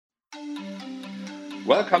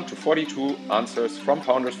Welcome to 42 Answers from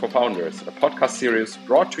Founders for Founders, a podcast series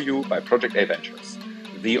brought to you by Project A Ventures,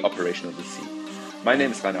 the operational VC. My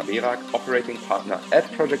name is Berak, operating partner at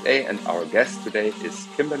Project A, and our guest today is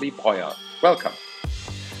Kimberly Breuer. Welcome.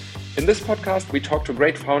 In this podcast, we talk to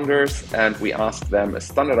great founders and we ask them a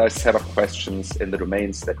standardized set of questions in the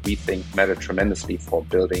domains that we think matter tremendously for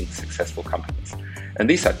building successful companies. And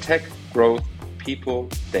these are tech, growth, people,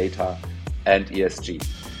 data, and ESG.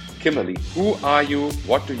 Kimberly, who are you,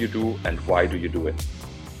 what do you do, and why do you do it?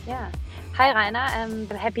 Yeah. Hi, Rainer. I'm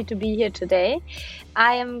happy to be here today.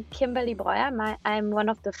 I am Kimberly Breuer. I'm one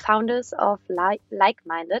of the founders of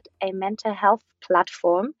Likeminded, a mental health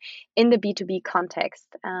platform in the B2B context.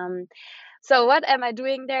 So what am I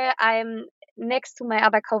doing there? I'm next to my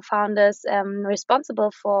other co-founders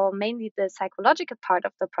responsible for mainly the psychological part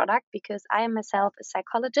of the product because I am myself a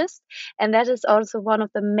psychologist, and that is also one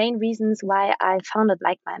of the main reasons why I founded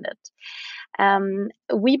Likeminded.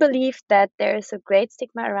 We believe that there is a great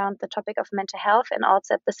stigma around the topic of mental health, and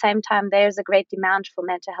also at the same time there is a great demand for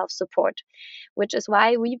mental health support, which is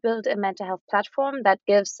why we built a mental health platform that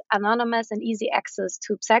gives anonymous and easy access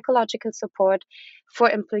to psychological support for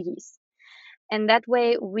employees. And that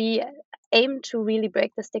way we aim to really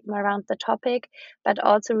break the stigma around the topic, but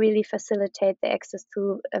also really facilitate the access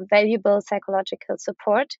to valuable psychological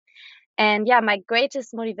support. And yeah, my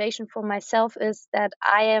greatest motivation for myself is that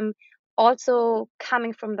I am also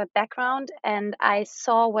coming from the background and I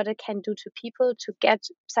saw what it can do to people to get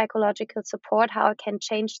psychological support, how it can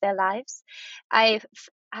change their lives.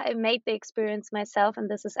 I made the experience myself, and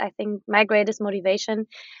this is, I think, my greatest motivation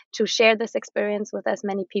to share this experience with as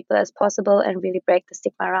many people as possible and really break the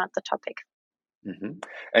stigma around the topic. Mm-hmm.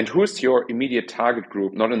 And who's your immediate target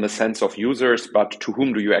group, not in the sense of users, but to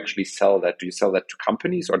whom do you actually sell that? Do you sell that to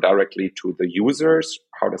companies or directly to the users?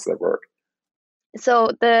 How does that work? So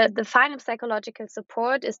the final psychological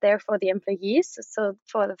support is there for the employees, so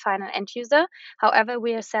for the final end user. However,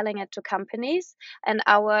 we are selling it to companies, and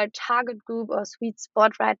our target group or sweet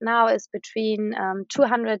spot right now is between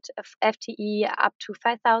 200 FTE up to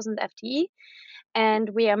 5,000 FTE. And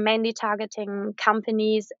we are mainly targeting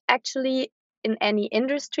companies actually in any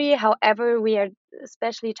industry. However, we are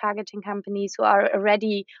especially targeting companies who are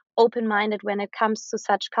already open-minded when it comes to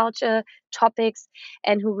such culture topics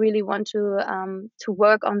and who really want to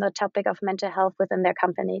work on the topic of mental health within their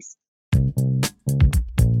companies.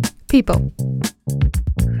 People.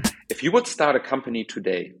 If you would start a company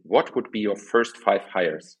today, what would be your first 5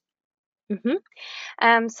 hires?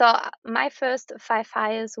 So my first 5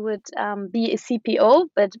 hires would be a CPO,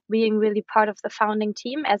 but being really part of the founding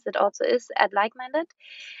team, as it also is at Likeminded.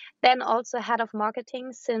 Then also head of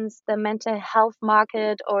marketing, since the mental health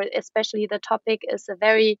market, or especially the topic, is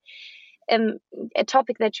a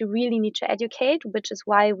topic that you really need to educate, which is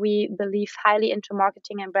why we believe highly into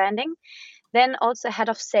marketing and branding. Then also head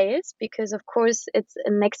of sales, because of course it's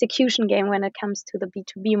an execution game when it comes to the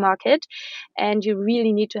B2B market, and you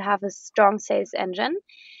really need to have a strong sales engine.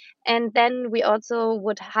 And then we also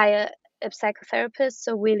would hire a psychotherapist,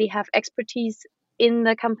 so really have expertise in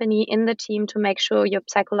the company, in the team, to make sure your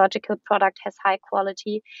psychological product has high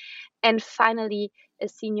quality. And finally, a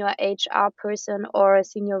senior HR person or a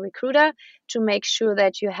senior recruiter to make sure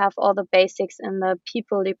that you have all the basics in the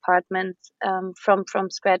people department from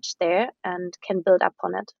scratch there and can build up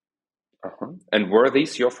on it. Uh-huh. And were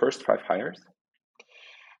these your first 5 hires?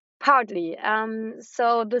 Partly.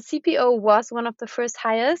 So the CPO was one of the first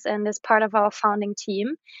hires and is part of our founding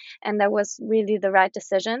team. And that was really the right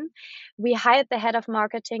decision. We hired the head of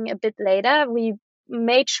marketing a bit later. We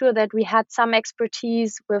made sure that we had some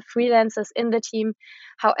expertise with freelancers in the team.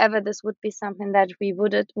 However, this would be something that we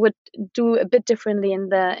would do a bit differently in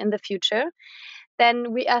the future.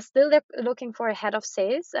 Then we are still looking for a head of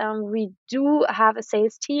sales. We do have a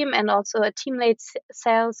sales team and also a team lead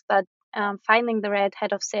sales, but finding the right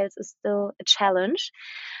head of sales is still a challenge.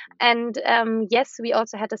 And yes, we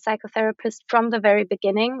also had a psychotherapist from the very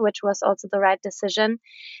beginning, which was also the right decision.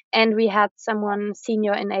 And we had someone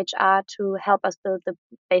senior in HR to help us build the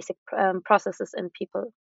basic processes and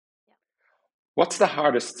people. What's the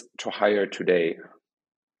hardest to hire today?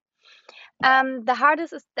 The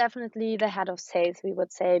hardest is definitely the head of sales, we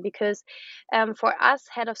would say, because for us,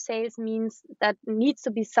 head of sales means that needs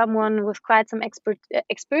to be someone with quite some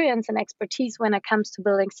experience and expertise when it comes to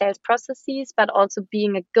building sales processes, but also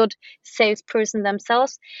being a good salesperson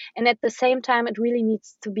themselves. And at the same time, it really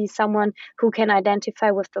needs to be someone who can identify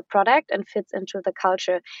with the product and fits into the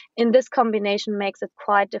culture. In this combination makes it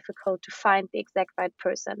quite difficult to find the exact right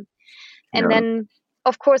person. And then,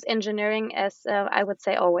 of course, engineering, as I would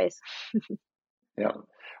say always. Yeah.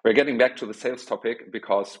 We're getting back to the sales topic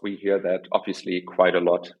because we hear that obviously quite a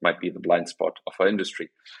lot might be the blind spot of our industry.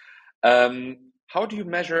 How do you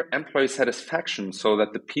measure employee satisfaction so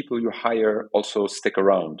that the people you hire also stick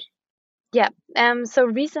around? Yeah. So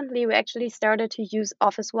recently we actually started to use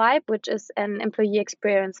Office Vibe, which is an employee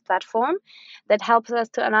experience platform that helps us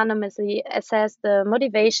to anonymously assess the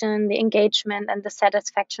motivation, the engagement, and the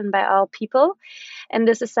satisfaction by our people. And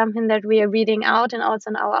this is something that we are reading out and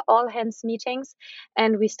also in our all hands meetings.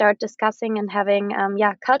 And we start discussing and having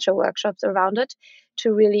culture workshops around it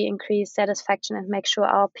to really increase satisfaction and make sure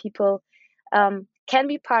our people can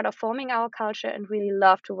be part of forming our culture and really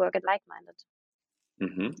love to work at Likeminded.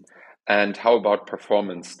 Hmm. And how about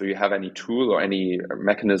performance? Do you have any tool or any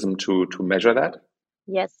mechanism to measure that?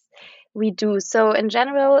 Yes, we do. So, in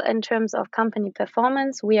general, in terms of company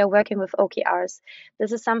performance, we are working with OKRs.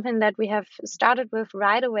 This is something that we have started with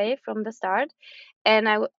right away from the start. And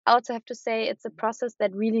also have to say it's a process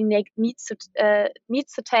that really needs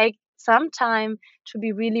to take some time to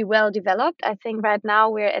be really well developed. I think right now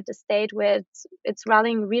we're at a state where it's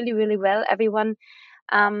running really, really well. Everyone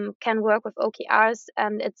can work with OKRs,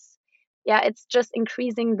 and it's just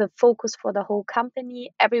increasing the focus for the whole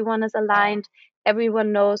company. Everyone is aligned.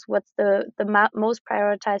 Everyone knows what's the most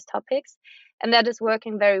prioritized topics, and that is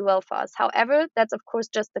working very well for us. However, that's of course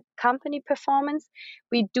just the company performance.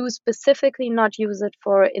 We do specifically not use it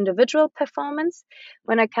for individual performance.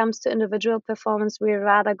 When it comes to individual performance, we're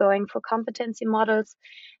rather going for competency models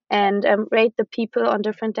and rate the people on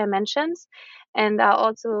different dimensions, and are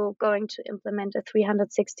also going to implement a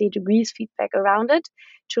 360 degrees feedback around it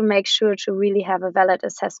to make sure to really have a valid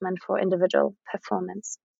assessment for individual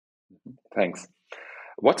performance. Thanks.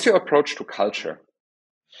 What's your approach to culture?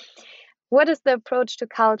 What is the approach to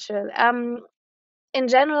culture? In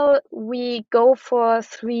general, we go for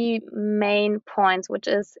three main points, which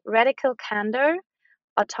is radical candor,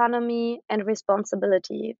 autonomy, and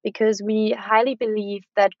responsibility, because we highly believe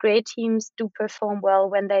that great teams do perform well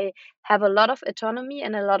when they have a lot of autonomy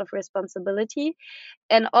and a lot of responsibility.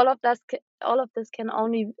 And all of this can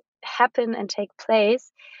only happen and take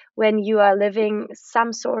place when you are living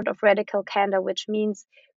some sort of radical candor, which means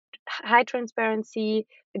high transparency,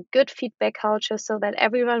 a good feedback culture, so that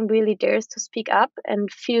everyone really dares to speak up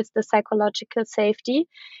and feels the psychological safety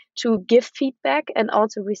to give feedback and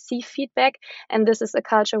also receive feedback. And this is a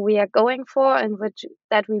culture we are going for and which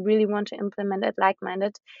that we really want to implement at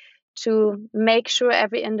Likeminded to make sure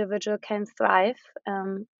every individual can thrive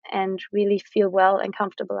and really feel well and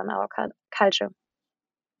comfortable in our culture.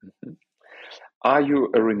 Are you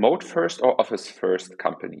a remote first or office first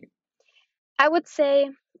company? I would say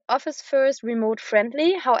office first, remote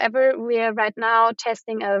friendly. However, we are right now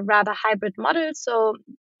testing a rather hybrid model. So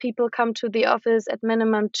people come to the office at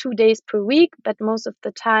minimum 2 days per week, but most of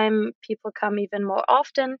the time people come even more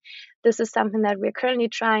often. This is something that we're currently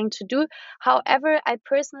trying to do. However, I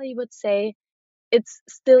personally would say it's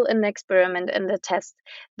still an experiment and a test.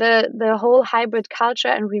 The whole hybrid culture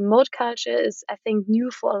and remote culture is, I think,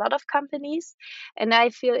 new for a lot of companies. And I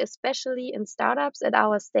feel especially in startups at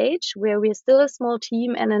our stage where we're still a small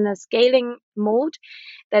team and in a scaling mode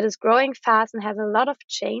that is growing fast and has a lot of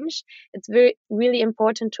change, it's really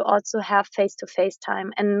important to also have face-to-face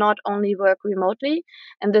time and not only work remotely.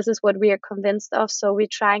 And this is what we are convinced of. So we're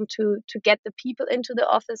trying to get the people into the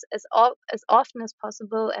office as often as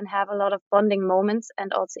possible and have a lot of bonding moments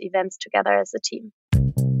and also events together as a team.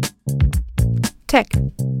 Tech.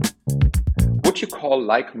 Would you call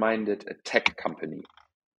Likeminded a tech company?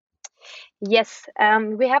 Yes,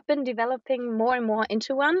 we have been developing more and more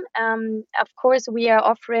into one. Of course, we are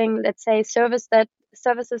offering, let's say, services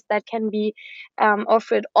that can be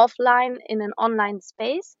offered offline in an online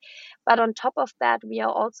space. But on top of that, we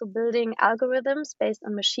are also building algorithms based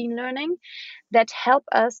on machine learning that help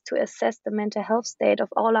us to assess the mental health state of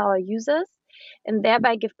all our users and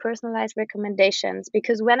thereby give personalized recommendations.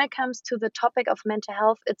 Because when it comes to the topic of mental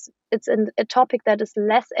health, it's a topic that is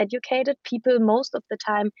less educated. People most of the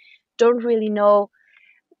time don't really know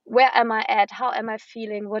where am I at, how am I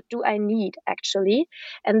feeling, what do I need actually.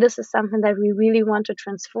 And this is something that we really want to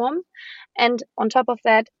transform. And on top of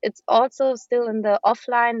that, it's also still in the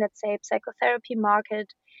offline, let's say, psychotherapy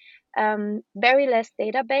market, very less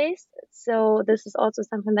database. So this is also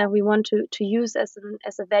something that we want to use as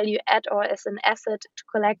a value add or as an asset to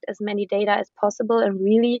collect as many data as possible and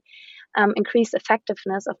really increase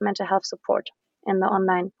effectiveness of mental health support in the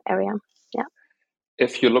online area. Yeah.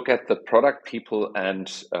 If you look at the product people and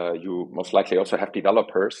you most likely also have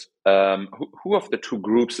developers, who of the two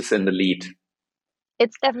groups is in the lead?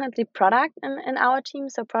 It's definitely product in our team.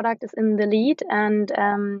 So product is in the lead, and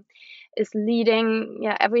is leading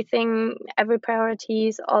everything, every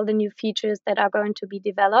priorities, all the new features that are going to be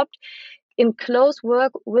developed in close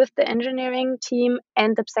work with the engineering team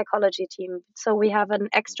and the psychology team. So we have an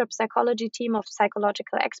extra psychology team of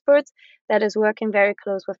psychological experts that is working very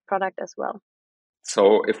close with product as well.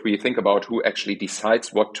 So if we think about who actually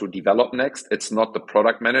decides what to develop next, it's not the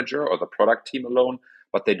product manager or the product team alone,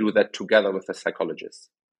 but they do that together with the psychologist.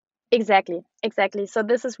 Exactly. So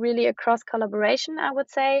this is really a cross collaboration, I would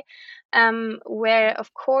say, where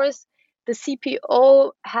of course the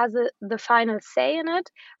CPO has the final say in it.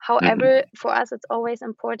 However, for us, it's always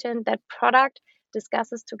important that product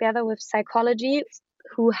discusses together with psychology,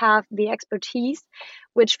 who have the expertise,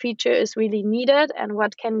 which feature is really needed and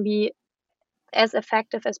what can be as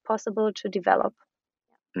effective as possible to develop.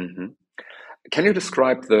 Mm-hmm. Can you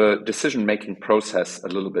describe the decision-making process a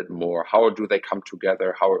little bit more? How do they come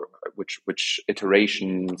together? Which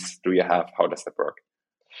iterations do you have? How does that work?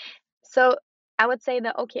 So I would say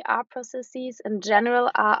the OKR processes in general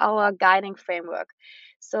are our guiding framework.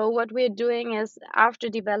 So what we're doing is, after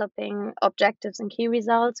developing objectives and key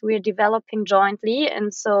results, we're developing jointly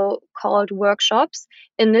in so-called workshops,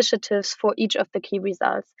 initiatives for each of the key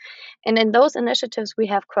results. And in those initiatives, we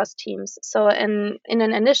have cross teams. So in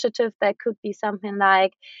an initiative, that could be something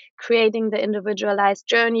like creating the individualized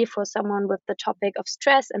journey for someone with the topic of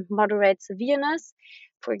stress and moderate severeness,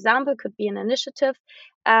 for example, could be an initiative.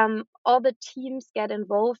 All the teams get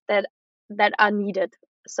involved that are needed.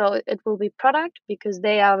 So it will be product, because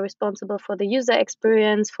they are responsible for the user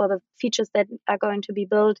experience, for the features that are going to be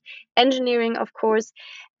built, engineering, of course,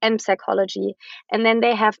 and psychology. And then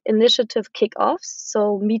they have initiative kickoffs,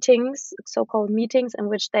 so meetings, so-called meetings, in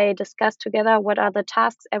which they discuss together what are the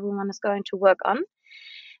tasks everyone is going to work on.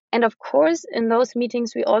 And of course, in those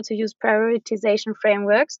meetings, we also use prioritization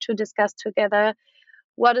frameworks to discuss together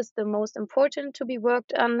what is the most important to be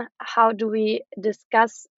worked on, how do we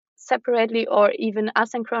discuss separately or even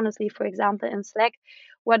asynchronously, for example, in Slack,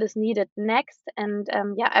 what is needed next. And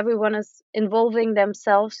everyone is involving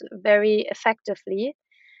themselves very effectively.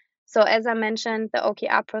 So as I mentioned, the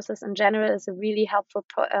OKR process in general is a really helpful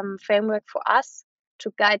framework for us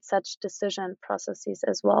to guide such decision processes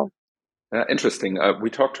as well. Interesting.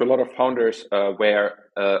 We talked to a lot of founders where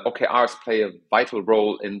OKRs play a vital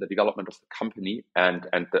role in the development of the company and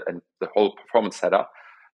the whole performance setup.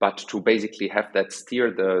 But to basically have that steer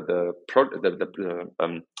the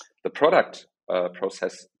product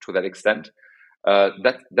process to that extent,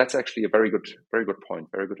 that's actually a very good point,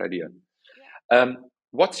 very good idea. Yeah.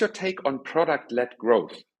 What's your take on product-led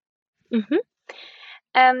growth?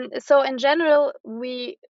 So in general,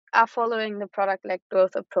 we are following the product-led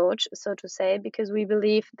growth approach, so to say, because we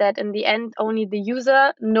believe that in the end, only the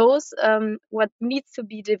user knows what needs to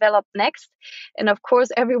be developed next. And of course,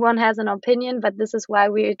 everyone has an opinion, but this is why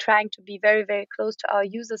we're trying to be very, very close to our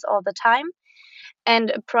users all the time.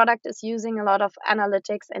 And product is using a lot of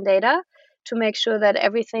analytics and data to make sure that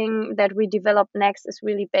everything that we develop next is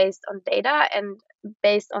really based on data and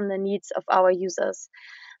based on the needs of our users.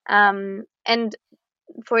 And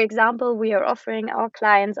for example, we are offering our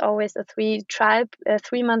clients always a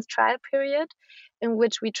 3-month trial period, in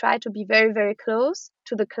which we try to be very, very close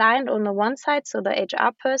to the client on the one side, so the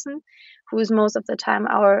HR person, who is most of the time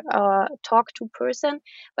our talk-to person.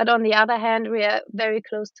 But on the other hand, we are very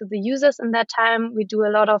close to the users in that time. We do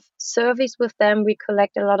a lot of surveys with them. We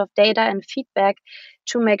collect a lot of data and feedback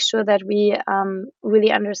to make sure that we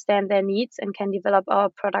really understand their needs and can develop our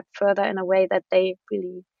product further in a way that they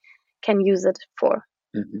really can use it for.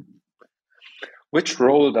 Mm-hmm. Which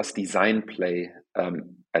role does design play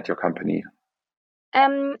at your company?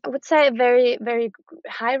 I would say a very, very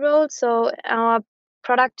high role. So our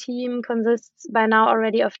product team consists by now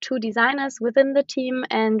already of 2 designers within the team,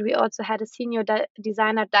 and we also had a senior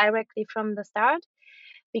designer directly from the start,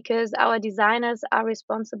 because our designers are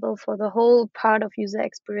responsible for the whole part of user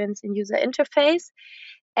experience and user interface.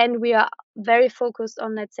 And we are very focused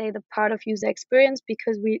on, let's say, the part of user experience,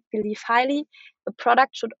 because we believe highly a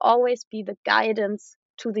product should always be the guidance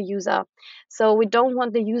to the user. So we don't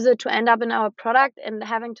want the user to end up in our product and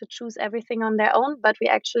having to choose everything on their own, but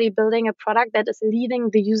we're actually building a product that is leading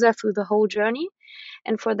the user through the whole journey.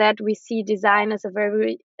 And for that, we see design as a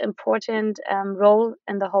very important role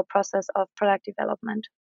in the whole process of product development.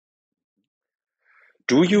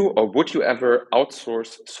 Do you or would you ever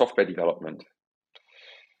outsource software development?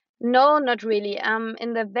 No, not really.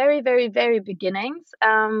 In the very, very, very beginnings,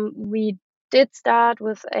 we did start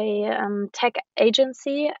with a tech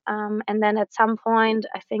agency, and then at some point,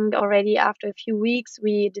 I think already after a few weeks,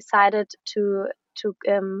 we decided to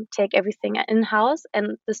take everything in-house.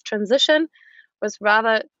 And this transition was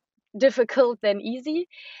rather difficult than easy.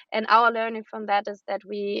 And our learning from that is that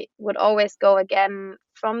we would always go again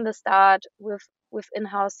from the start with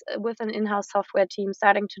an in-house software team,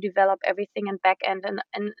 starting to develop everything in back end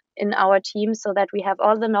and in our team, so that we have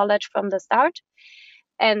all the knowledge from the start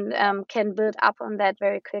and can build up on that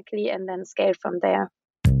very quickly and then scale from there.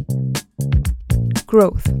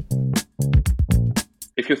 Growth.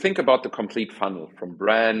 If you think about the complete funnel, from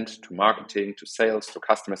brand to marketing to sales to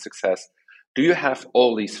customer success, do you have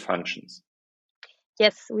all these functions?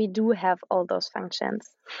 Yes, we do have all those functions.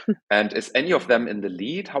 And is any of them in the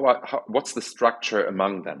lead? What's the structure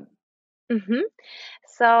among them? Mm-hmm.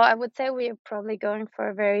 So I would say we are probably going for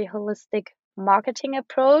a very holistic marketing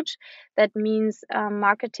approach. That means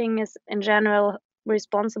marketing is in general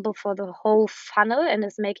responsible for the whole funnel and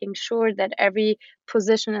is making sure that every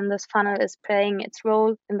position in this funnel is playing its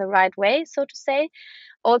role in the right way, so to say.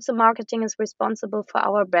 Also, marketing is responsible for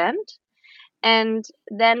our brand. And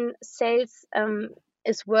then sales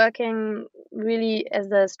is working really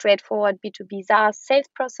as a straightforward B2B SaaS sales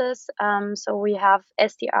process. So we have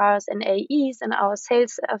SDRs and AEs in our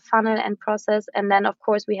sales funnel and process. And then, of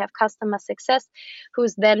course, we have customer success,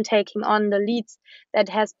 who's then taking on the leads that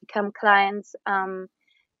has become clients.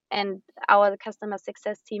 And our customer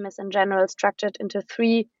success team is in general structured into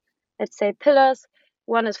three, let's say, pillars.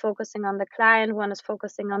 One is focusing on the client, one is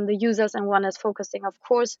focusing on the users, and one is focusing, of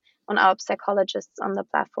course, on our psychologists on the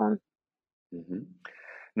platform. Mm-hmm.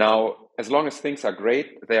 Now, as long as things are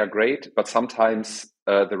great, they are great, but sometimes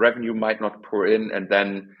the revenue might not pour in. And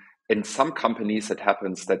then in some companies, it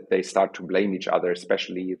happens that they start to blame each other,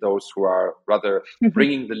 especially those who are rather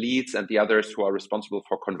bringing the leads and the others who are responsible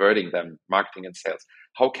for converting them, marketing and sales.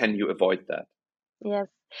 How can you avoid that? Yes,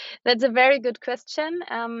 that's a very good question,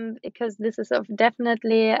 because this is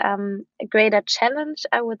definitely a greater challenge,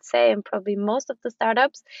 I would say, in probably most of the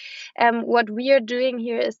startups. What we are doing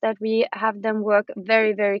here is that we have them work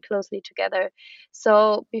very, very closely together.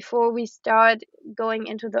 So before we start going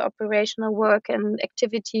into the operational work and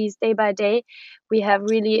activities day by day, we have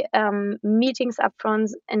really meetings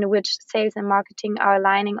upfront in which sales and marketing are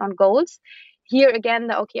aligning on goals. Here again,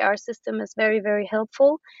 the OKR system is very, very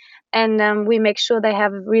helpful. And we make sure they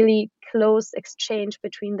have a really close exchange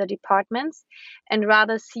between the departments and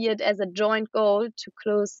rather see it as a joint goal to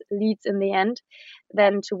close leads in the end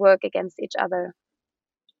than to work against each other.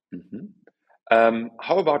 Mm-hmm.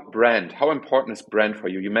 How about brand? How important is brand for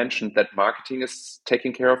you? You mentioned that marketing is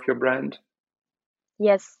taking care of your brand.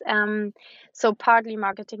 Yes, so partly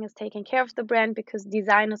marketing is taking care of the brand because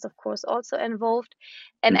design is, of course, also involved.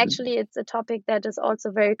 And Mm-hmm. actually, it's a topic that is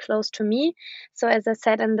also very close to me. So, as I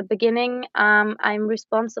said in the beginning, I'm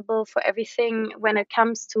responsible for everything when it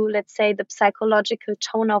comes to, let's say, the psychological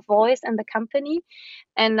tone of voice in the company.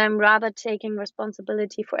 And I'm rather taking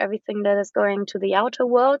responsibility for everything that is going to the outer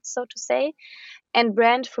world, so to say. And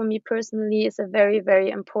brand for me personally is a very,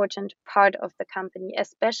 very important part of the company,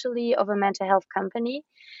 especially of a mental health company,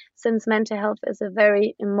 since mental health is a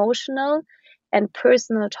very emotional and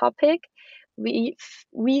personal topic. We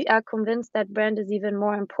are convinced that brand is even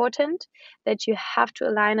more important, that you have to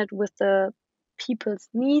align it with the people's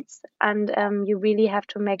needs, and you really have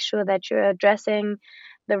to make sure that you're addressing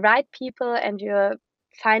the right people and you're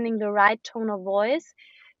finding the right tone of voice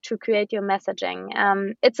to create your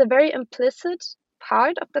messaging. It's a very implicit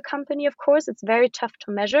part of the company, of course. It's very tough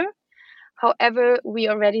to measure. However, we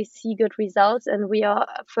already see good results and we are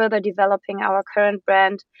further developing our current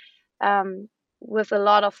brand with a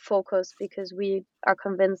lot of focus because we are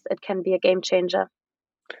convinced it can be a game changer.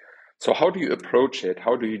 So how do you approach it?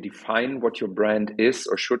 How do you define what your brand is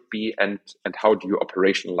or should be, and how do you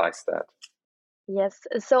operationalize that? Yes,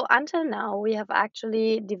 so until now, we have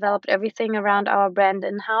actually developed everything around our brand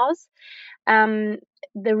in-house. Um,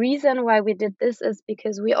 the reason why we did this is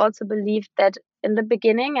because we also believe that in the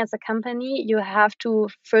beginning, as a company, you have to,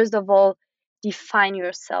 first of all, define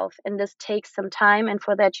yourself. And this takes some time. And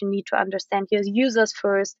for that, you need to understand your users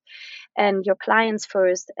first and your clients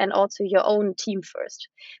first, and also your own team first.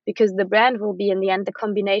 Because the brand will be, in the end, the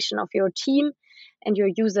combination of your team and your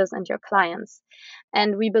users and your clients.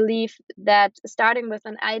 And we believe that starting with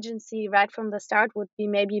an agency right from the start would be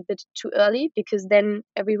maybe a bit too early because then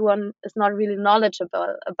everyone is not really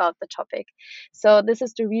knowledgeable about the topic. So this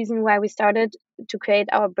is the reason why we started to create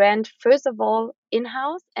our brand, first of all,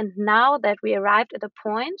 in-house. And now that we arrived at a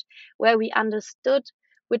point where we understood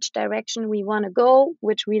which direction we want to go,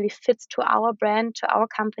 which really fits to our brand, to our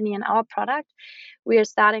company and our product, we are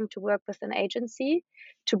starting to work with an agency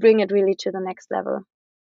to bring it really to the next level.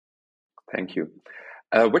 Thank you.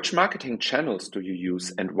 Which marketing channels do you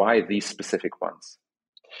use and why these specific ones?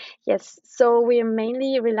 Yes, so we're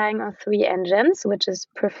mainly relying on three engines, which is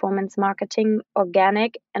performance marketing,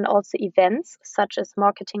 organic, and also events, such as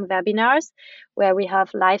marketing webinars, where we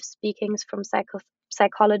have live speakings from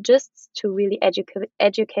psychologists to really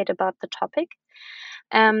educate about the topic.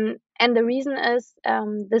 And the reason is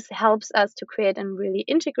this helps us to create a really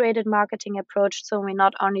integrated marketing approach. So we're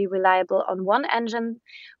not only reliable on one engine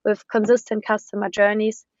with consistent customer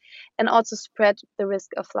journeys and also spread the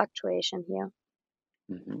risk of fluctuation here.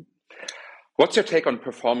 Mm-hmm. What's your take on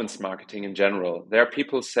performance marketing in general? There are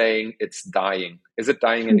people saying it's dying. Is it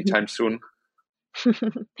dying anytime soon?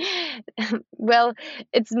 Well,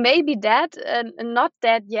 it's maybe dead, not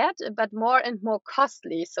dead yet, but more and more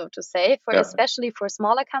costly, so to say, for Yeah. especially for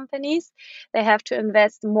smaller companies. They have to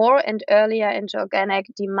invest more and earlier into organic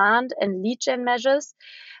demand and lead gen measures.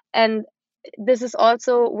 And this is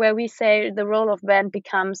also where we say the role of brand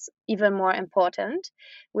becomes even more important,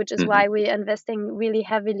 which is why we're investing really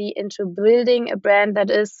heavily into building a brand that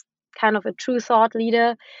is kind of a true thought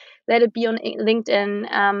leader. Let it be on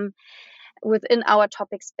LinkedIn, within our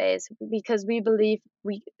topic space, because we believe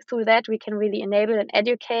through that we can really enable and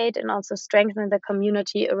educate and also strengthen the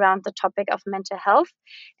community around the topic of mental health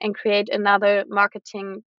and create another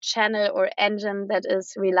marketing channel or engine that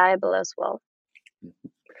is reliable as well.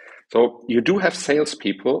 So you do have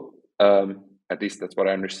salespeople, at least that's what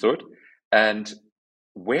I understood. And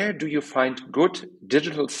where do you find good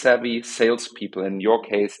digital savvy salespeople, in your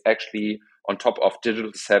case, actually on top of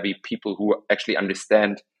digital savvy people who actually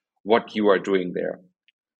understand what you are doing there?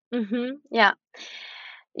 Yeah.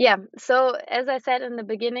 Yeah. So as I said in the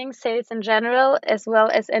beginning, sales in general, as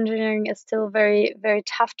well as engineering, is still very, very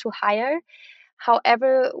tough to hire.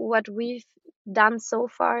 However, what we've done so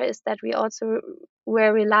far is that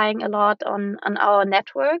we're relying a lot on our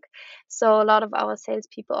network. So a lot of our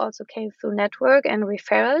salespeople also came through network and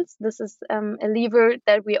referrals. This is a lever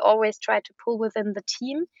that we always try to pull within the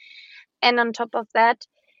team. And on top of that,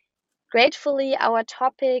 gratefully, our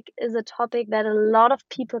topic is a topic that a lot of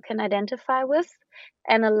people can identify with,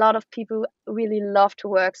 and a lot of people really love to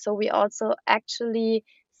work. So we also actually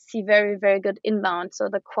see very, very good inbound. So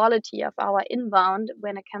the quality of our inbound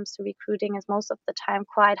when it comes to recruiting is most of the time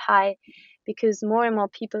quite high, because more and more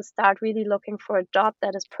people start really looking for a job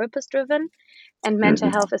that is purpose driven, and mental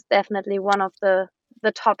health is definitely one of the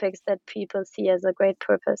topics that people see as a great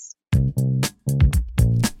purpose.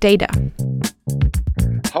 Data.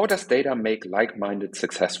 How does data make Likeminded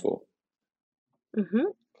successful?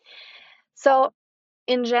 So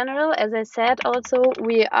in general, as I said, also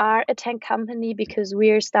we are a tech company because we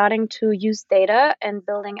are starting to use data and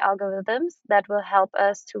building algorithms that will help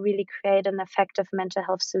us to really create an effective mental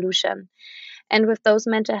health solution. And with those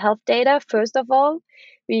mental health data, first of all,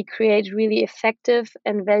 we create really effective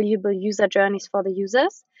and valuable user journeys for the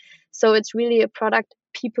users. So it's really a product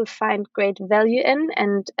people find great value in,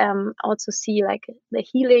 and also see like the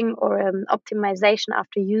healing or optimization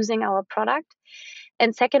after using our product.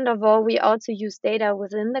 And second of all, we also use data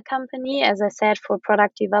within the company, as I said, for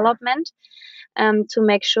product development, to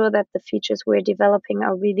make sure that the features we're developing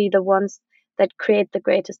are really the ones that create the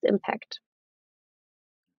greatest impact.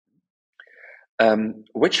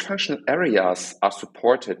 Which functional areas are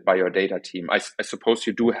supported by your data team? I suppose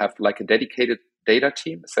you do have like a dedicated data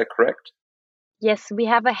team, is that correct? Yes, we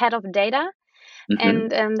have a head of data, and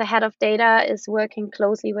the head of data is working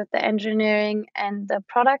closely with the engineering and the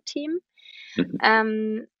product team.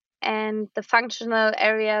 And the functional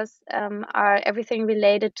areas are everything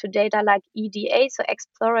related to data like EDA, so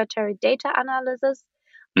exploratory data analysis,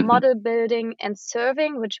 model building and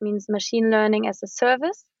serving, which means machine learning as a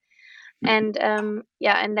service. And and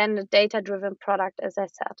then the data-driven product, as I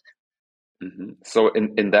said. So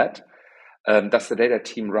in that, does the data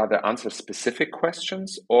team rather answer specific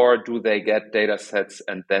questions, or do they get data sets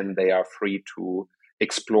and then they are free to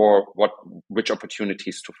explore which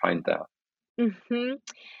opportunities to find there?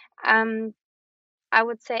 I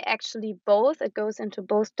would say actually both. It goes into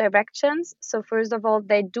both directions. So first of all,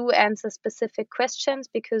 they do answer specific questions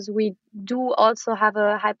because we do also have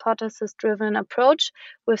a hypothesis-driven approach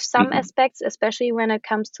with some aspects, especially when it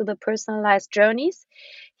comes to the personalized journeys.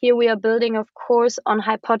 Here we are building, of course, on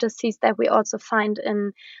hypotheses that we also find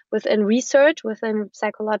within research, within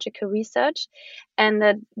psychological research. And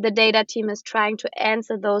the data team is trying to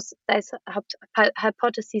answer those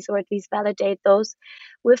hypotheses, or at least validate those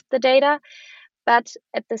with the data. But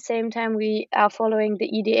at the same time, we are following the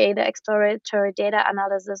EDA, the exploratory data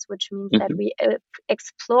analysis, which means that we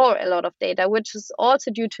explore a lot of data, which is also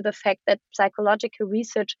due to the fact that psychological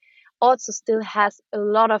research also still has a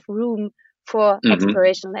lot of room for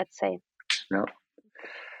exploration, let's say. Yeah.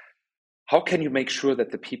 how can you make sure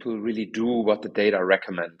that the people really do what the data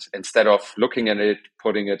recommend instead of looking at it,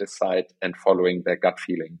 putting it aside, and following their gut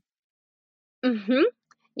feeling? Mm-hmm.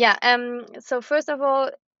 Yeah. So first of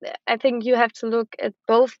all, I think you have to look at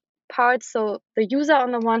both parts. So the user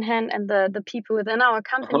on the one hand and the people within our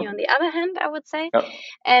company on the other hand, I would say. Yeah.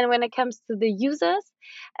 And when it comes to the users,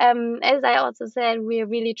 as I also said, we are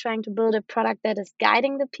really trying to build a product that is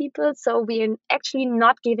guiding the people. So we are actually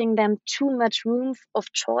not giving them too much room of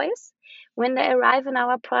choice when they arrive in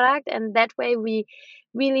our product. And that way we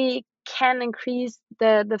really can increase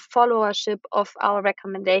the followership of our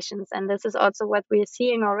recommendations. And this is also what we're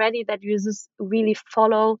seeing already, that users really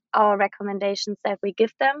follow our recommendations that we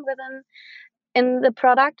give them within in the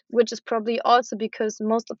product, which is probably also because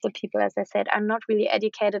most of the people, as I said, are not really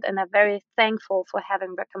educated and are very thankful for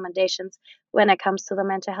having recommendations when it comes to the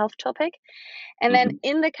mental health topic. And then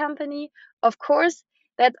in the company, of course,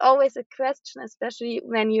 that's always a question, especially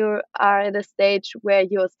when you are at a stage where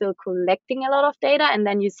you're still collecting a lot of data, and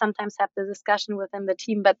then you sometimes have the discussion within the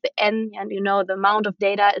team, but the end and the amount of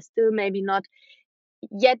data is still maybe not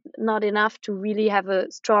yet not enough to really have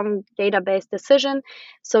a strong database decision.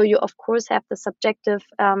 So you of course have the subjective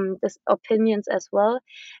opinions as well,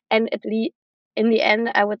 and in the end,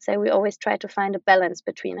 I would say we always try to find a balance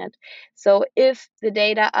between it. So if the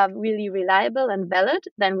data are really reliable and valid,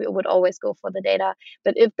 then we would always go for the data.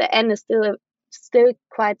 But if the n is still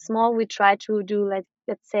quite small, we try to do, like,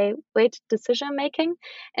 let's say, weight decision making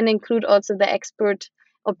and include also the expert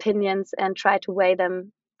opinions and try to weigh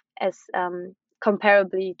them as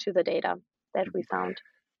comparably to the data that we found.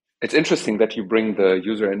 It's interesting that you bring the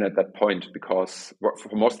user in at that point, because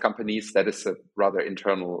for most companies that is a rather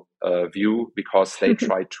internal view, because they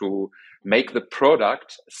try to make the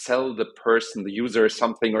product sell the person, the user,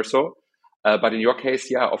 something or so. But in your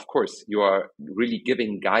case, yeah, of course, you are really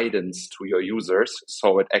giving guidance to your users,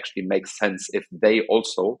 so it actually makes sense if they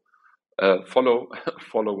also follow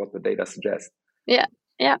what the data suggests. Yeah,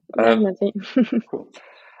 definitely. Cool.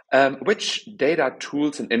 Which data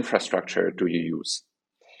tools and infrastructure do you use?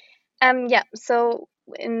 So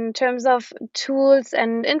in terms of tools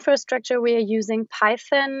and infrastructure, we are using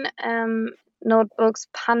Python, notebooks,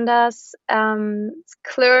 Pandas,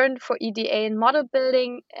 Clearn for EDA and model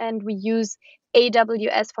building, and we use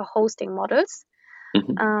AWS for hosting models.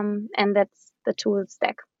 And that's the tool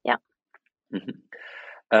stack. Yeah.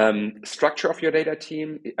 Structure of your data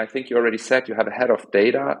team. I think you already said you have a head of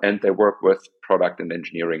data and they work with product and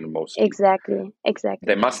engineering mostly. Exactly.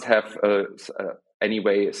 They must have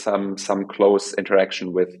anyway some close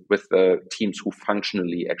interaction with the teams who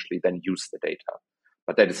functionally actually then use the data.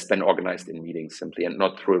 But that is then organized in meetings simply and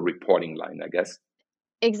not through a reporting line, I guess.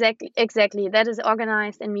 Exactly. That is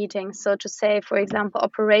organized in meetings. So to say, for example,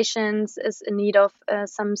 operations is in need of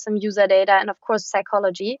some user data, and of course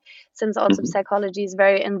psychology, since also psychology is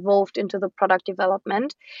very involved into the product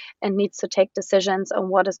development and needs to take decisions on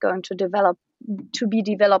what is going to be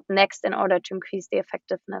developed next in order to increase the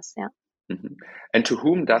effectiveness. Yeah. And to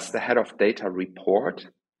whom does the head of data report?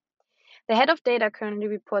 The head of data currently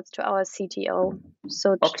reports to our CTO,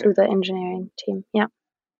 so to the engineering team. Yeah.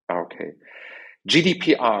 Okay.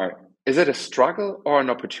 GDPR, is it a struggle or an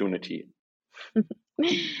opportunity?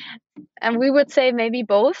 And we would say maybe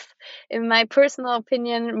both. In my personal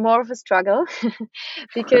opinion, more of a struggle,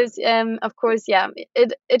 because of course,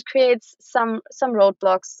 it creates some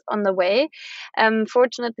roadblocks on the way.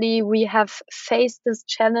 Fortunately, we have faced this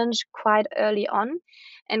challenge quite early on,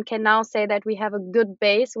 and can now say that we have a good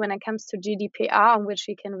base when it comes to GDPR on which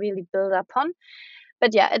we can really build upon.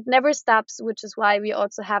 But yeah, it never stops, which is why we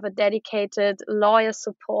also have a dedicated lawyer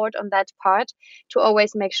support on that part to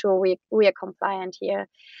always make sure we are compliant here.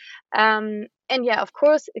 And yeah, of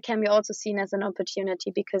course, it can be also seen as an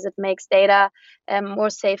opportunity because it makes data more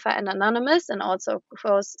safer and anonymous, and also, of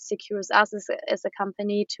course, secures us as a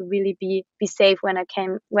company to really be safe when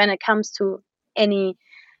it comes to any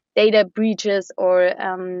data breaches or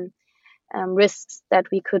risks that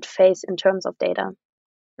we could face in terms of data.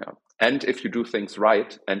 Yeah. And if you do things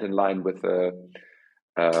right and in line with the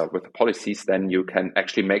policies, then you can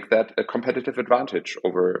actually make that a competitive advantage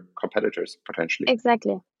over competitors, potentially.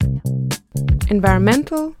 Exactly.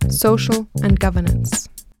 Environmental, social, and governance.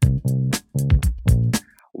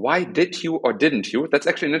 Why did you or didn't you? That's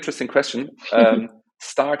actually an interesting question.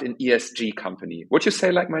 Start an ESG company. Would you say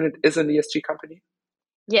Likeminded is an ESG company?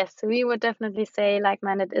 Yes, we would definitely say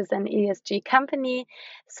Likeminded is an ESG company,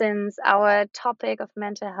 since our topic of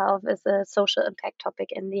mental health is a social impact topic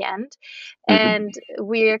in the end. And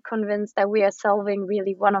we're convinced that we are solving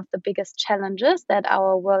really one of the biggest challenges that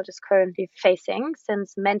our world is currently facing,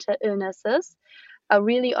 since mental illnesses are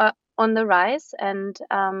really on the rise. And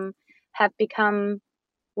have become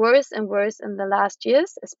worse and worse in the last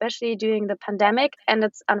years, especially during the pandemic. And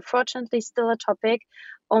it's unfortunately still a topic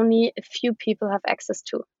only a few people have access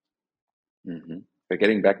to. We're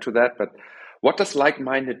getting back to that, but what does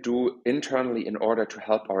Likeminded do internally in order to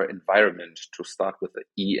help our environment, to start with the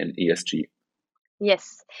E in ESG?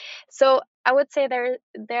 Yes. So I would say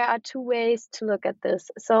there are two ways to look at this.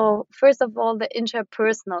 So first of all, the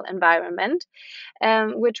interpersonal environment,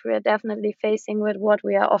 which we are definitely facing with what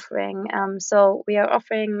we are offering. So we are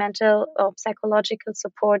offering mental or psychological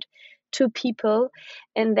support to people,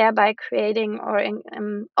 and thereby creating or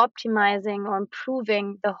optimizing or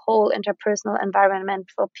improving the whole interpersonal environment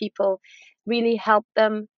for people, really help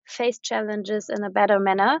them face challenges in a better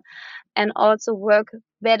manner and also work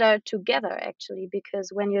better together, actually, because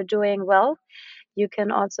when you're doing well, you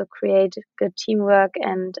can also create good teamwork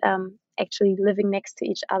and actually living next to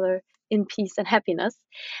each other in peace and happiness.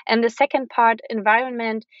 And the second part,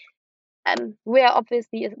 environment. We are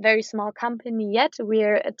obviously a very small company yet.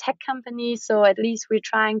 We're a tech company, so at least we're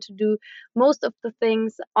trying to do most of the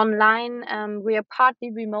things online. We are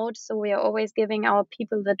partly remote, so we are always giving our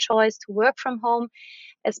people the choice to work from home,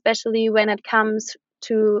 especially when it comes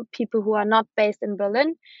to people who are not based in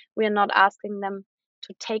Berlin. We are not asking them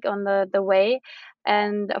to take on the way.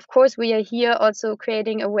 And of course, we are here also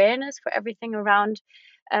creating awareness for everything around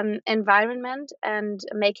environment and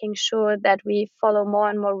making sure that we follow more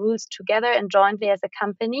and more rules together and jointly as a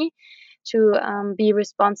company to be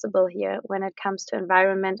responsible here when it comes to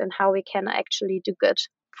environment and how we can actually do good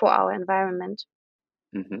for our environment.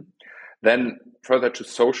 Mm-hmm. Then further to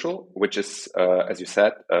social, which is, as you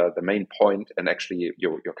said, the main point, and actually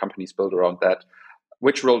your company is built around that.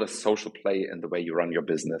 Which role does social play in the way you run your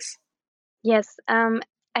business? Yes,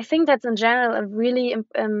 I think that's in general a really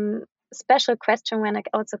special question when it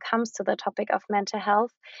also comes to the topic of mental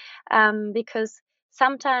health, because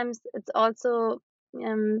sometimes it's also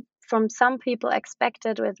from some people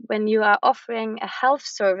expected when you are offering a health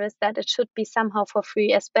service that it should be somehow for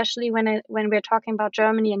free, especially when we're talking about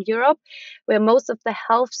Germany and Europe, where most of the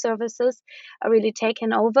health services are really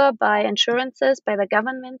taken over by insurances, by the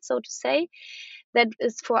government, so to say. That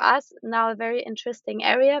is for us now a very interesting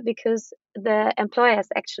area because the employer is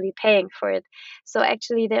actually paying for it. So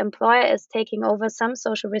actually the employer is taking over some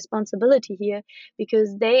social responsibility here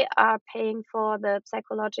because they are paying for the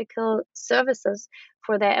psychological services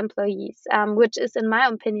for their employees, which is, in my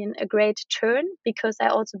opinion, a great turn because I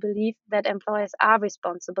also believe that employers are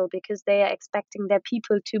responsible because they are expecting their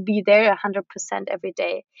people to be there 100% every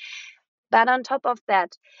day. But on top of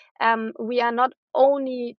that, we are not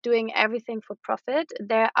only doing everything for profit.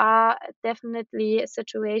 There are definitely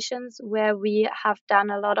situations where we have done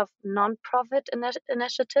a lot of non-profit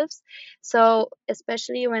initiatives. So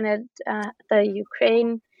especially when the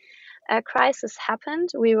Ukraine crisis happened,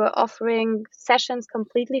 we were offering sessions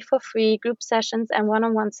completely for free, group sessions and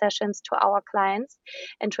one-on-one sessions to our clients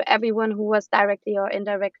and to everyone who was directly or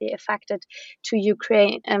indirectly affected to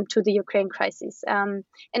the Ukraine crisis. And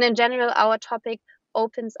in general, our topic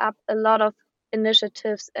opens up a lot of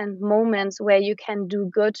initiatives and moments where you can do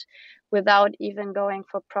good without even going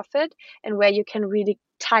for profit and where you can really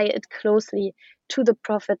tie it closely to the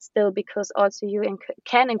profit still, because also you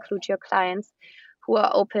can include your clients who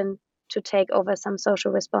are open to take over some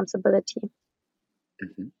social responsibility.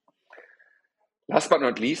 Mm-hmm. Last but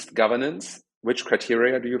not least, governance. Which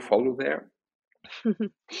criteria do you follow there?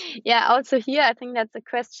 Yeah, also here, I think that's a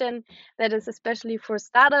question that is especially for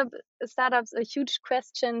startups a huge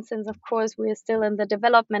question, since of course we are still in the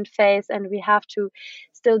development phase and we have to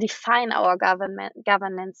still define our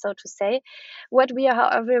governance, so to say. What we are,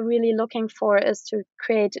 however, really looking for is to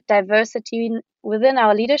create diversity within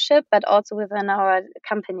our leadership, but also within our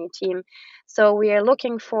company team. So we are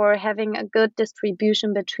looking for having a good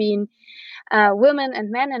distribution between women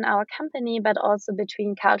and men in our company, but also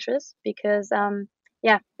between cultures, because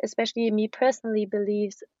especially me personally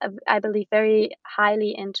I believe very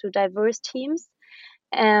highly into diverse teams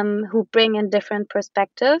who bring in different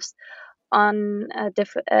perspectives on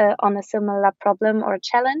a similar problem or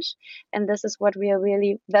challenge, and this is what we are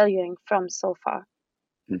really valuing from so far.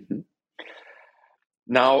 Mm-hmm.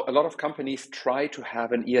 Now, a lot of companies try to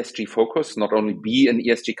have an ESG focus, not only be an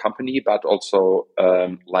ESG company, but also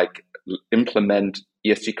implement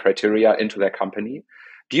ESG criteria into their company.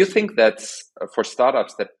 Do you think that's for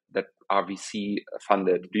startups that are VC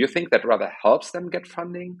funded? Do you think that rather helps them get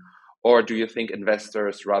funding, or do you think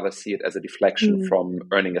investors rather see it as a deflection from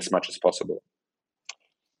earning as much as possible?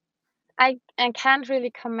 I can't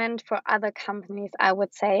really comment for other companies. I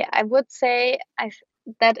would say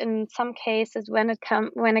that in some cases, when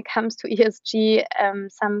it comes to ESG,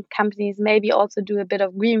 some companies maybe also do a bit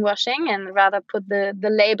of greenwashing and rather put the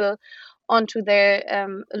label onto their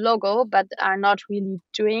logo, but are not really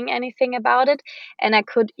doing anything about it. And I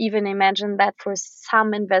could even imagine that for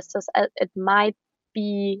some investors, it might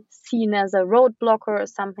be seen as a roadblocker or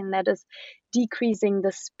something that is decreasing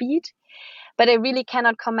the speed. But I really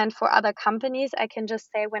cannot comment for other companies. I can just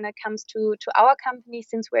say when it comes to our company,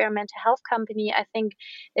 since we're a mental health company, I think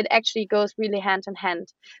it actually goes really hand in hand,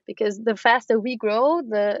 because the faster we grow,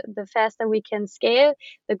 the faster we can scale,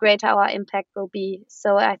 the greater our impact will be.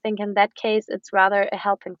 So I think in that case, it's rather a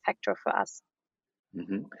helping factor for us.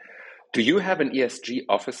 Mm-hmm. Do you have an ESG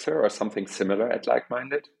officer or something similar at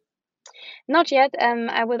Likeminded? Not yet.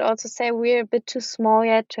 I would also say we're a bit too small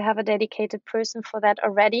yet to have a dedicated person for that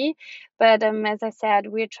already. But as I said,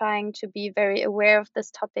 we're trying to be very aware of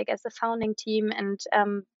this topic as a founding team and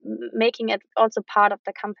making it also part of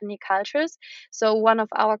the company cultures. So one of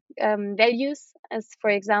our values is, for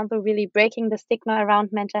example, really breaking the stigma around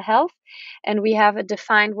mental health. And we have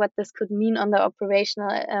defined what this could mean on the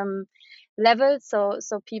operational level, so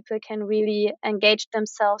people can really engage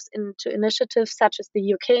themselves into initiatives such as the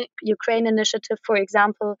Ukraine initiative, for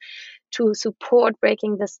example, to support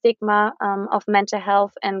breaking the stigma of mental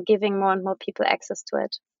health and giving more and more people access to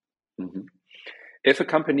it. Mm-hmm. If a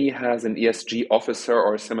company has an ESG officer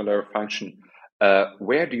or a similar function,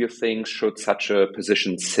 where do you think should such a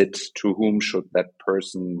position sit? To whom should that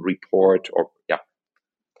person report? Or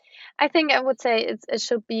I think I would say it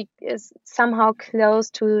should be is somehow close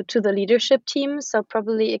to the leadership team. So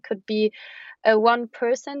probably it could be a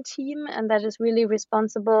one-person team, and that is really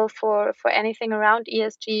responsible for anything around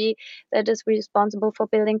ESG, that is responsible for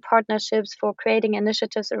building partnerships, for creating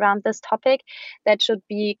initiatives around this topic. That should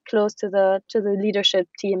be close to the leadership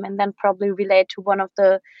team, and then probably relate to one of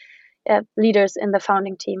the leaders in the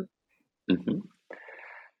founding team. Mm-hmm.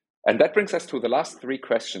 And that brings us to the last three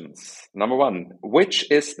questions. Number one,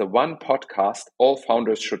 which is the one podcast all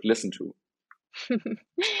founders should listen to?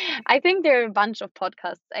 I think there are a bunch of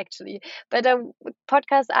podcasts actually, but a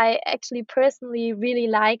podcast I actually personally really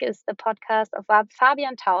like is the podcast of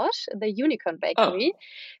Fabian Tausch, the Unicorn Bakery,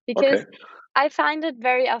 because Okay. I find it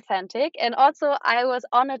very authentic. And also, I was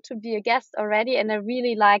honored to be a guest already, and I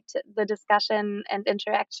really liked the discussion and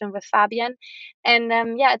interaction with Fabian. And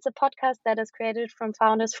it's a podcast that is created from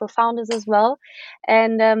founders for founders as well,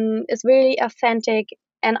 and is really authentic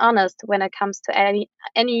and honest when it comes to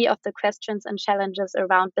any of the questions and challenges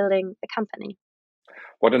around building a company.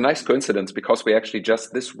 What a nice coincidence, because we actually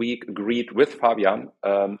just this week agreed with Fabian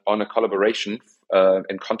on a collaboration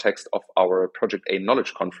in context of our Project A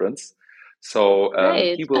Knowledge Conference. So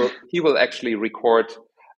Great. he will actually record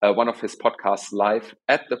one of his podcasts live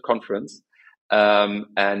at the conference,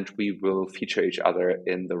 and we will feature each other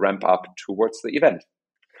in the ramp up towards the event.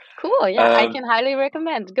 Cool. Yeah, I can highly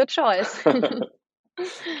recommend. Good choice.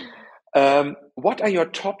 What are your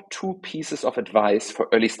top two pieces of advice for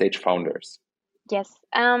early stage founders? Yes.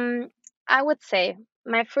 I would say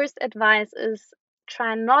my first advice is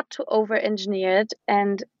try not to over engineer it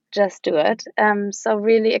and just do it. So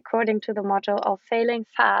really according to the motto of failing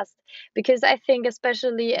fast, because I think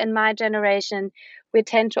especially in my generation, we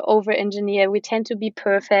tend to over engineer, we tend to be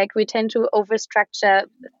perfect, we tend to over structure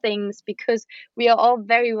things because we are all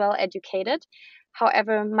very well educated.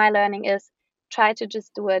 However, my learning is try to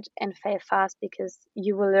just do it and fail fast, because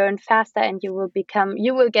you will learn faster and you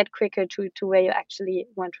will get quicker to where you actually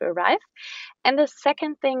want to arrive. And the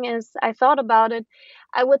second thing is, I thought about it,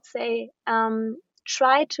 I would say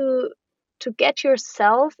try to get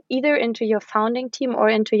yourself either into your founding team or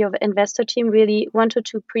into your investor team, really 1 to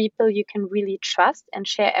 2 people you can really trust and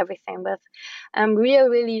share everything with. We are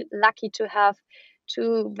really lucky to have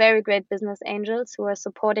 2 very great business angels who are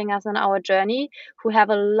supporting us on our journey, who have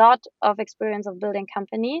a lot of experience of building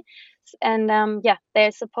companies. And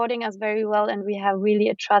they're supporting us very well, and we have really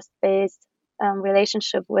a trust-based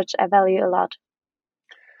relationship, which I value a lot.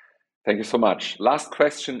 Thank you so much. Last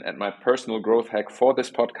question and my personal growth hack for this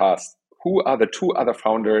podcast. Who are the 2 other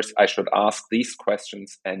founders I should ask these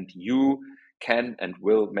questions, and you can and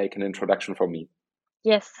will make an introduction for me?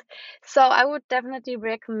 Yes. So I would definitely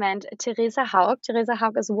recommend Theresa Haug. Theresa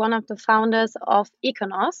Haug is one of the founders of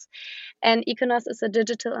Econos. And Econos is a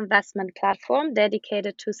digital investment platform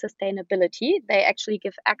dedicated to sustainability. They actually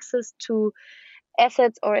give access to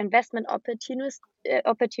assets or investment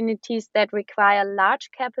opportunities that require large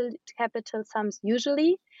capital sums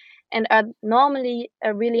usually, and are normally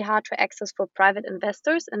really hard to access for private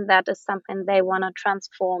investors. And that is something they want to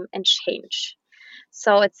transform and change.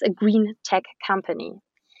 So it's a green tech company.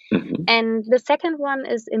 Mm-hmm. And the second one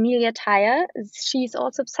is Emilia Tyre. She's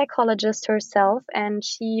also a psychologist herself, and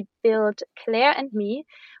she built Claire and Me,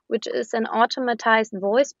 which is an automatized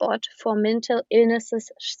voice bot for mental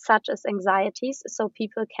illnesses such as anxieties, so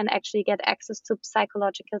people can actually get access to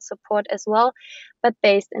psychological support as well, but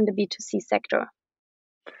based in the B2C sector.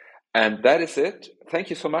 And that is it. Thank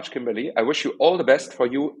you so much, Kimberly. I wish you all the best for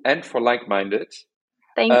you and for Likeminded.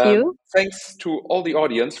 Thank you. Thanks to all the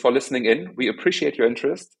audience for listening in. We appreciate your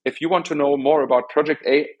interest. If you want to know more about Project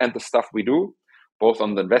A and the stuff we do, both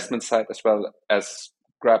on the investment side as well as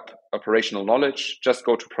grab operational knowledge, just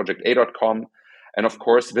go to projecta.com. And of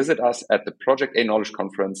course, visit us at the Project A Knowledge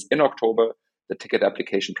Conference in October. The ticket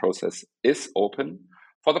application process is open.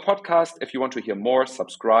 For the podcast, if you want to hear more,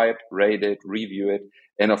 subscribe, rate it, review it,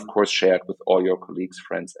 and of course, share it with all your colleagues,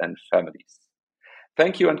 friends, and families.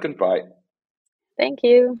 Thank you and goodbye. Thank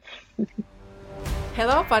you.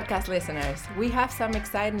 Hello, podcast listeners. We have some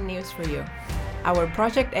exciting news for you. Our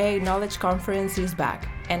Project A Knowledge Conference is back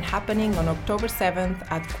and happening on October 7th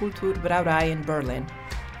at Kulturbrauerei in Berlin.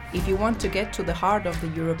 If you want to get to the heart of the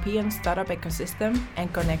European startup ecosystem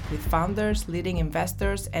and connect with founders, leading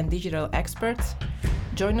investors, and digital experts,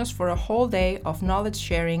 join us for a whole day of knowledge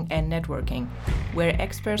sharing and networking, where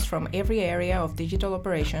experts from every area of digital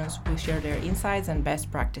operations will share their insights and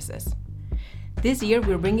best practices. This year,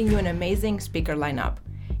 we're bringing you an amazing speaker lineup,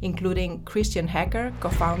 including Christian Hecker,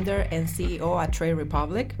 co-founder and CEO at Trade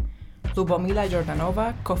Republic, Lubomila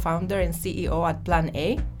Jordanova, co-founder and CEO at Plan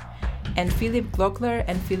A, and Philip Glockler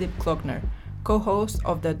and Philip Klockner, co-hosts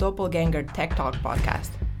of the Doppelganger Tech Talk podcast.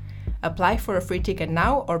 Apply for a free ticket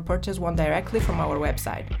now or purchase one directly from our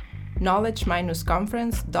website,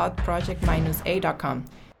 knowledge-conference.project-a.com.